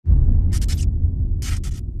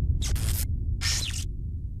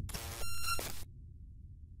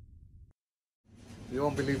You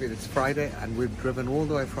won't believe it, it's Friday and we've driven all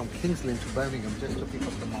the way from King's Lynn to Birmingham just to pick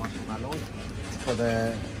up the marshmallows for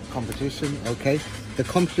the competition, okay? The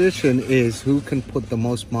competition is who can put the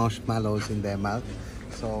most marshmallows in their mouth.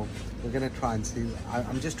 So we're gonna try and see.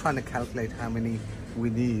 I'm just trying to calculate how many we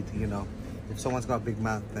need, you know. If someone's got a big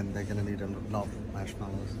mouth, then they're gonna need a lot of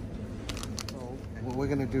marshmallows. So what we're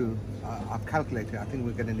gonna do, I've calculated, I think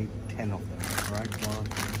we're gonna need 10 of them, all right? 1,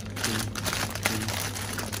 2,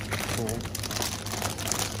 3, 4.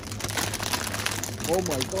 Oh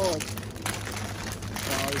my God. 5,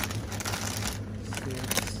 6,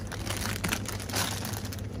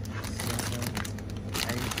 7,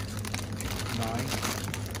 8, 9,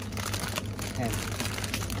 10.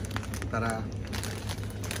 Ta-da.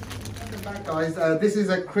 Welcome back, guys. This is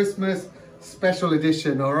a Christmas special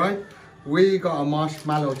edition, all right? We got a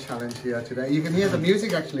marshmallow challenge here today. You can hear the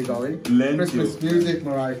music actually going. Christmas music,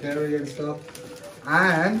 Mariah Carey and stuff.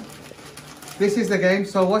 And this is the game.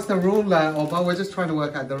 So what's the rule, Oba? We're just trying to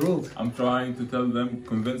work out the rules. I'm trying to tell them,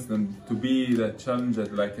 convince them to be the challenge,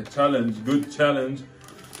 like a challenge, good challenge.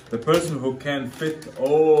 The person who can fit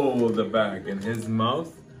all the bag in his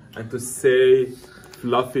mouth and to say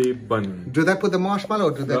fluffy bunny. Do they put the marshmallow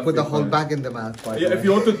or do they put the whole bag in the mouth? Yeah, if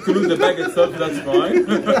you want to include the bag itself, that's fine.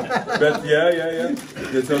 But yeah.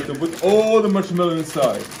 They have to put all the marshmallow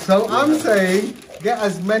inside. So I'm saying, get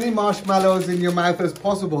as many marshmallows in your mouth as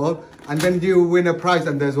possible and then you win a prize,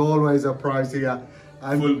 and there's always a prize here.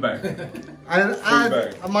 And, full bag. And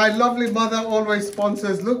my lovely mother always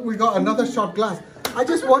sponsors, look, we got another shot glass. I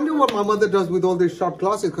just wonder what my mother does with all these shot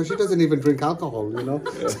glasses because she doesn't even drink alcohol, you know.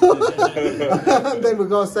 Yeah. And then we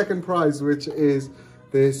got a second prize, which is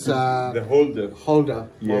this the holder.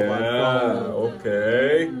 Yeah.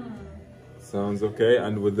 Okay. Sounds okay,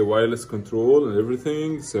 and with the wireless control and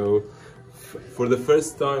everything. So for the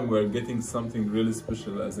first time, we're getting something really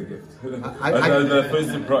special as a gift. As the first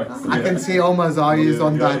surprise. I can see Omar's eyes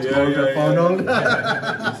on that holder phone.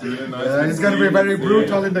 It's really nice. It's going to be very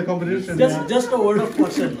brutal in the competition. Just a word of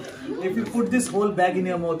caution. If you put this whole bag in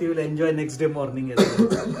your mouth, you will enjoy next day morning as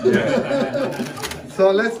well. Yeah.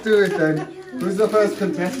 So let's do it then. Who's the first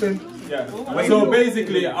contestant? Yeah. So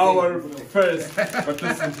basically, our first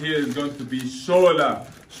participant here is going to be Shola.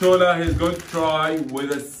 Shola is going to try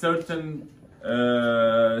with a certain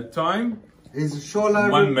time. Is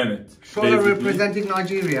Shola 1 minute. Shola representing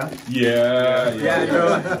Nigeria? Yeah.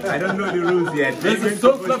 No, I don't know the rules yet. This is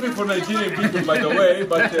so fluffy for Nigerian people, by the way,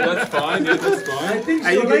 but that's fine. Yeah, that's fine. I think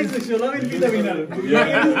Shola will be the winner.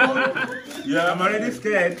 Yeah. I'm already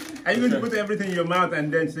scared. Are you going to put everything in your mouth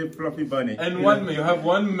and then say fluffy bunny? And you have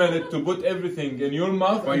 1 minute to put everything in your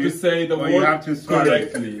mouth and to say the word you have to swallow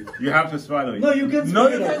correctly. You have to swallow it. No, you can No,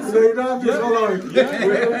 swallow you it. can You don't have to swallow it.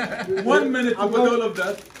 Yeah. 1 minute to put all of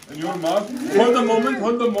that in your mouth. Hold a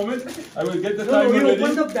moment. I will get the timer You ready.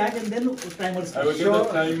 open the bag and then timer starts. I will get the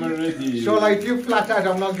timer ready. Shola, if you flat out,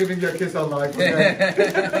 I'm not giving you a kiss on life.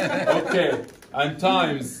 Okay? Okay, and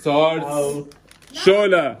time starts.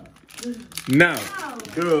 Shola, now.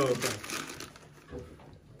 Good.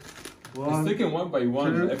 It's taking one by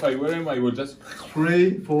one. 2, if I wear him, I will just.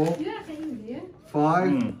 3, 4,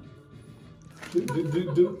 5,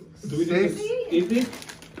 Do we 6, eat it?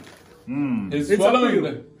 He's It's swallowing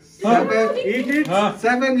up it. 7, Eat it.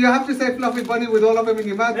 7. You have to say fluffy bunny with all of them in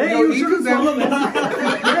your mouth. Hey, You're you eating shouldn't them. swallow,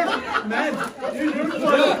 man. You shouldn't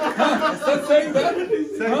swallow. Stop saying that.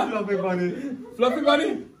 Say fluffy bunny. Fluffy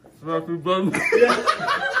bunny. Fluffy bunny.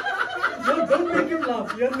 No, don't make him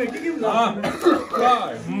laugh. You're making him laugh.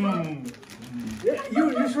 Try. Yeah,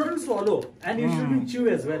 you shouldn't swallow. And you shouldn't chew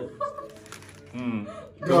as well. Come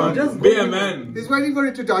on, just be go a with man. He's waiting for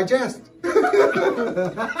it to digest.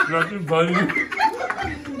 Fluffy bunny.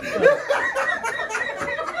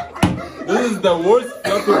 This is the worst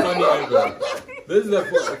fluffy bunny ever. This is the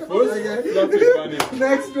first fluffy bunny.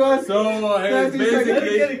 Next one. So here's 30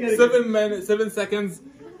 basically seconds. 7 seconds.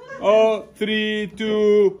 Oh, 3,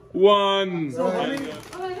 2, 1.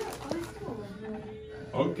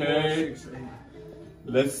 Okay.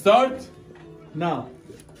 Let's start. Now.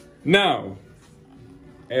 Now,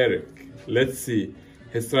 Eric, let's see.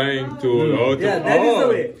 He's trying to. Yeah, that is the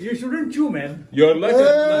way. You shouldn't chew, man. He's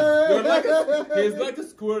like a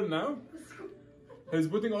squirrel now. He's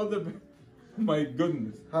putting all the. My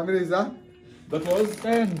goodness. How many is that? That was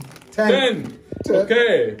 10. 10.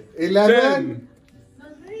 Okay. 11.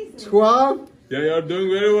 12. Yeah, you're doing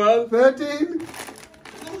very well. 13.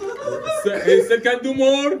 He still can do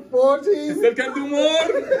more. 14. He still can do more.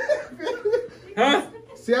 Huh?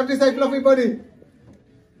 So you have to say fluffy bunny.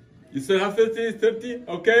 You still have 30,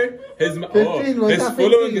 okay? He's 15, he's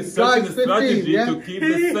following a certain Guys, 15, strategy yeah? to keep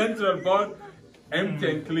the central part. empty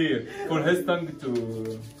and clear for his tongue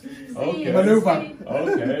to. Okay. Maneuver.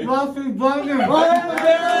 Okay. Fluffy bunny.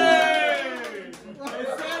 Hey!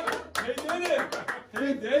 He did it!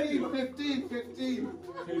 He did it! 15.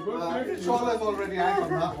 He got 15. Chola's already out on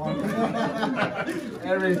that one.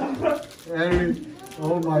 Eric.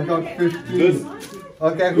 Oh my god, 15. This-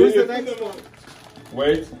 Okay, who's the next one?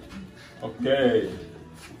 Wait. Okay.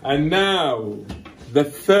 And now, the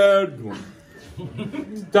third one.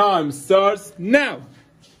 Time starts now.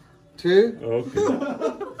 2, Okay.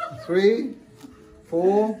 3,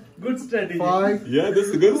 4, Good strategy. 5, Yeah, this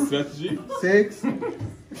is a good strategy. 6,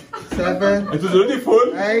 7, It was already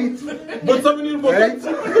full. 8, Put some in your pocket. 8,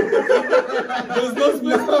 There's no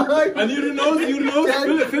space. 9, And your nose.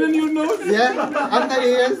 Fill in your nose. yeah, and the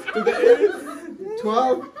ears, To the ears.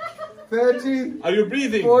 12, 13, Are you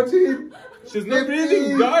breathing? 14, She's not 15,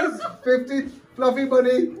 breathing, guys. 15, fluffy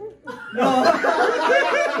bunny.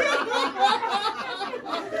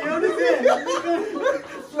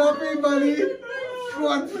 Fluffy bunny.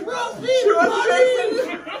 What? Fluffy bunny.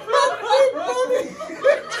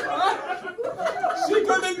 She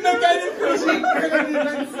couldn't make anything. Couldn't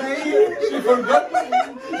even say it. She forgot.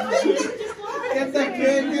 Get the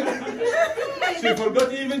cake. She forgot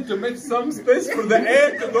even to make some space for the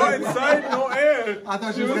air to go inside. No air. I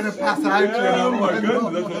thought she was going to pass out. Yeah, oh my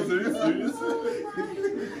god, that was really serious.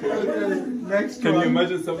 Okay, next Can one. you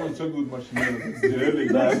imagine someone choked with marshmallow? It's really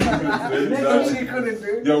bad. It's really She bad. couldn't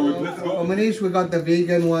do. Yeah, let's go. Manish, we got the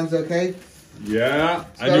vegan ones, okay? Yeah,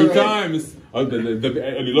 and So- your times. Oh,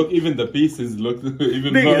 and you look, even the pieces look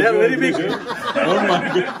even Big, larger. they're very big. Oh my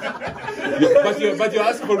god. Yeah, but you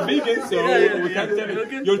asked for vegan, so we can't tell you.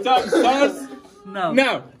 Okay. Your time starts Now.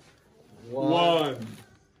 now. 1, 1,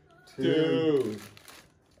 2,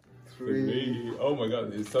 3. 3. Oh my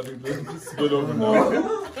god, it's starting to spill over now.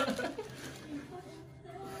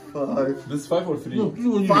 5. This is 5 or 3?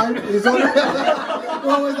 5 is on.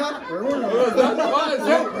 What was that?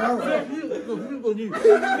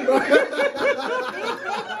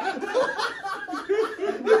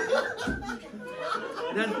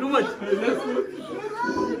 That's too much.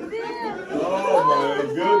 Oh my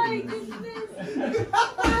goodness.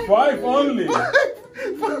 5 only.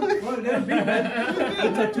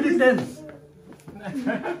 It's actually 10.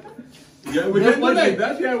 Yeah, we can do like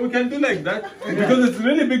that. Yeah, we can do like that because it's a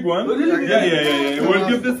really big one. Yeah. We'll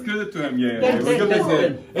give this credit to him. Yeah. We'll give this.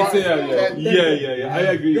 It's yeah. I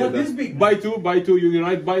agree with this that. big. By 2. You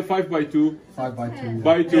write by 5 by 2. 5 by 2.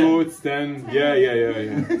 By 2, it's 10. Yeah.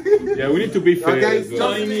 Yeah, we need to be fair. Okay, as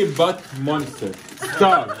well. Tiny but monster.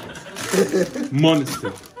 Star.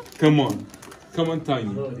 Monster. Come on,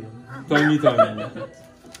 tiny. Tiny.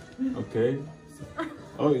 Okay.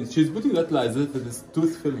 Oh, she's putting that like as if it is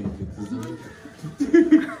tooth filling.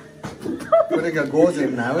 Putting a gauze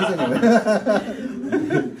in now, isn't it?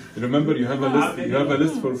 Remember, you have a list. You have a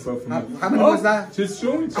list for How many was that? She's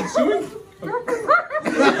showing. That's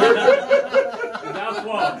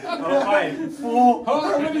one. Oh, 5.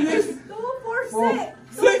 How many is this? 2, 4,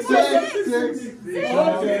 6. 6. 6.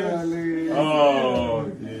 Oh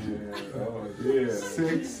dear.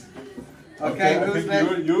 6. Okay, Okay, I who's think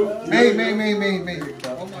next? you. Me.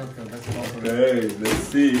 Oh my god, that's awful. Okay, let's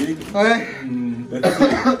see. Okay. Let's see.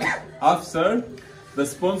 Afsar, the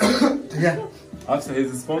sponsor. Yeah. Afsar,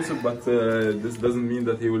 he's a sponsor, but this doesn't mean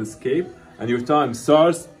that he will escape. And your time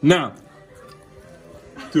starts now.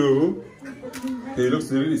 2. He looks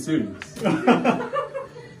really serious.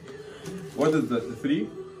 What is that? 3?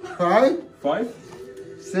 5, 5?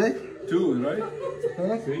 6, 2, right?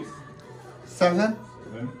 6? 7,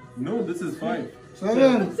 No, this is 5.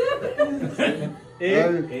 7,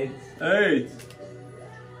 8. 8.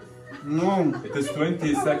 9, It is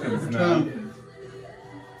 20 seconds now. 10.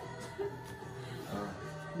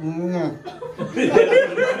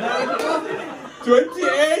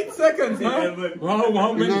 28 seconds, huh? Wow,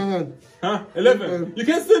 how many? 11, Huh? 11. You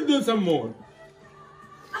can still do some more.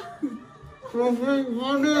 12,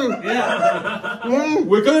 13,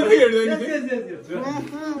 We couldn't hear anything. Yes.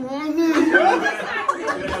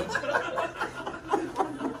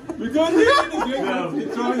 We couldn't hear anything.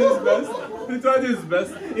 He tried his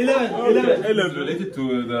best. 11. 11. Related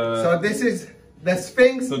to the. So this is the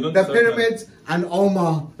Sphinx, So don't the start pyramids, and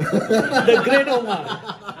Omar. The great Omar.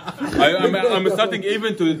 I'm starting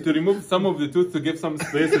even to remove some of the tooth to give some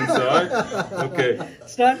space inside. Okay.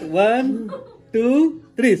 Start. 1, 2,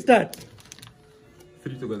 3. Start.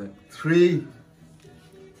 3 together. 3.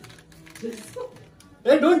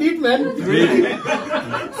 Hey, don't eat, man. 6.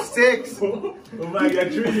 Oh my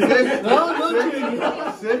god, 3.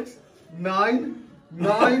 6, 9,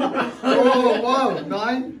 9. Oh, wow,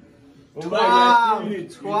 9. Oh my god,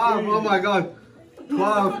 12. Oh my god.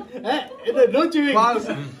 12, No chewing.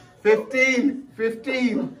 12, 15,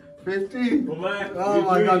 15, 15. Oh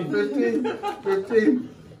my God, 15, 15.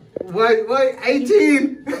 Wait,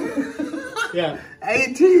 18. Yeah.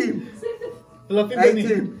 18. Fluffy bunny.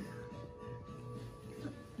 18.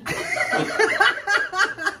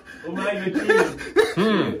 Oh my, you're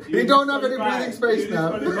cheating. You don't have any breathing space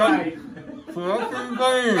now. Right.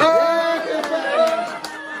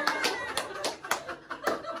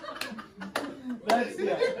 That's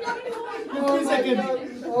yeah. 50 Oh my seconds. God.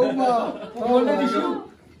 Omar. Oh my God.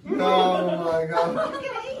 Oh my God.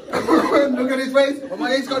 Look at his face. Oh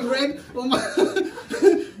my, he's got red. Oh my.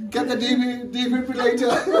 Get the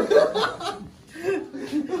defibrillator.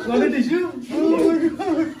 Want a tissue? Oh my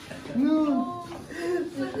God. No.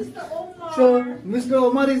 Mr. Omar. So, Mr.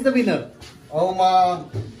 Omar is the winner. Omar,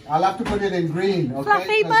 I'll have to put it in green, okay?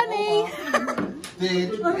 Fluffy 'Cause bunny. Omar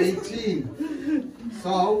did 18.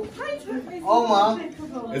 So, Omar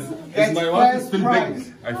Is gets my mouth first still prize.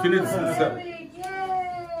 big? I feel it's.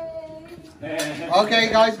 Okay,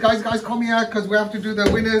 guys, come here because we have to do the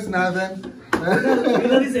winners now then.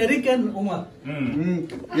 Winner is Eric and Omar.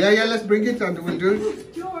 Yeah, let's bring it and we'll do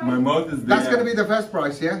it. My mouth is there. That's going to be the first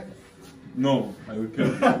prize, yeah? No, I will kill.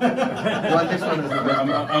 Well, this one is the best.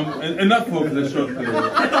 Enough of the shot.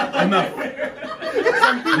 Enough.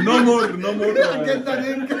 No more. Get that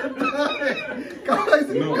in, get that in. Guys,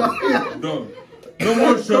 No, come here. don't. No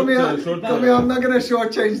more short. Come here, Short. come here. I'm not going to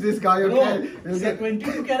shortchange this guy, okay? No, it's a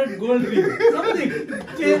 22 karat gold ring. Something. A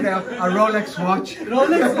Rolex watch.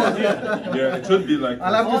 Rolex watch, yeah. Yeah, it should be like.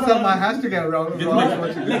 I'll have to sell my house to get a Rolex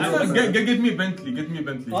watch. Get me Bentley. Get me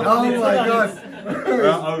Bentley. Oh my God.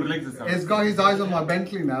 I'll like this He's out. got his eyes on my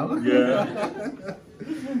Bentley now. Yeah.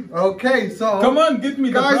 Okay, so Come on, get me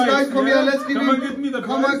the guys, prize. come yeah? here. Let's give Come him. on, get me the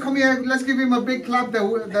Come prize. on, come here. Let's give him a big clap. The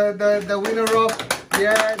winner of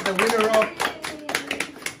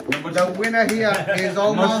the winner here is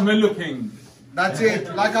Omar. Marshmallow King. That's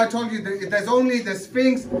it. Like I told you, there's only the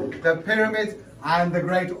Sphinx, the pyramids, and the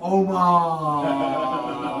Great Omar.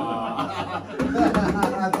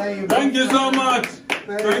 There you go. Thank you so much.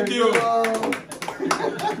 There Thank you. go.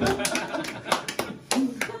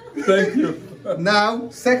 Thank you. Now,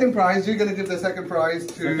 second prize. You're gonna give the second prize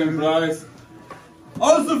to. Second prize.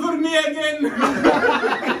 Also for me again.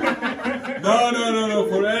 No,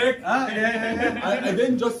 for Eric. I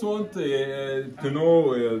then just want to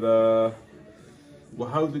know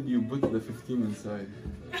how did you put the 15 inside?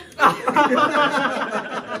 Because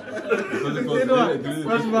it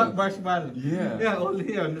was really Marshmallow. yeah. Yeah, only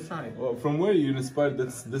here on the side. Well, from where you inspired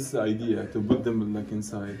this idea to put them like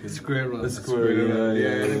inside? Square The square,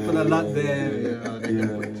 yeah. They put a lot there.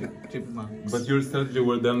 Yeah. Chipmunks. But your strategy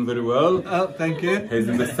were done very well. Oh, thank you. He's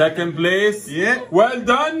in the second place. Yeah. Well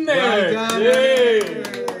done, Nick. Well done. Yay.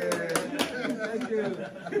 Thank you.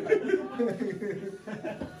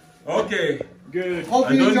 Okay. Good. Hope I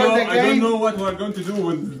you don't enjoyed the know. I don't game. know what we're going to do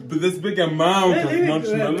with this big amount of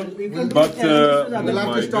marshmallow, but We'll oh have my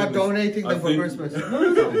to start goodness. donating I them for think- Christmas.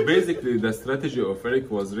 Basically, the strategy of Eric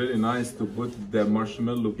was really nice to put the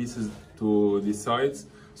marshmallow pieces to the sides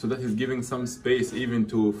so that he's giving some space even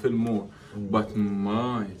to fill more. But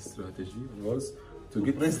my strategy was to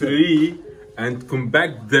get 3 and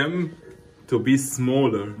compact them to be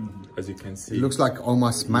smaller, as you can see. It looks like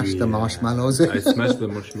Omar smashed the marshmallows. I smashed the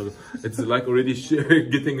marshmallow. It's like already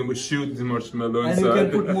getting a shoot the marshmallow And inside. you can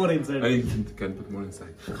put more inside. And you can put more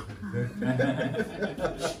inside.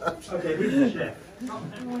 Okay, who's the chef?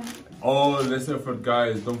 Oh, listen for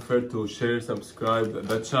guys, don't forget to share, subscribe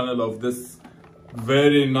the channel of this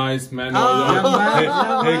very nice man. He got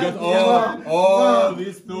all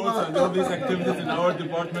these tools and all these activities in our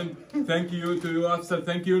department. Thank you to you, Afsar.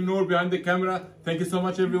 Thank you, Noor, behind the camera. Thank you so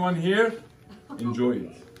much, everyone here. Enjoy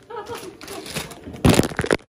it.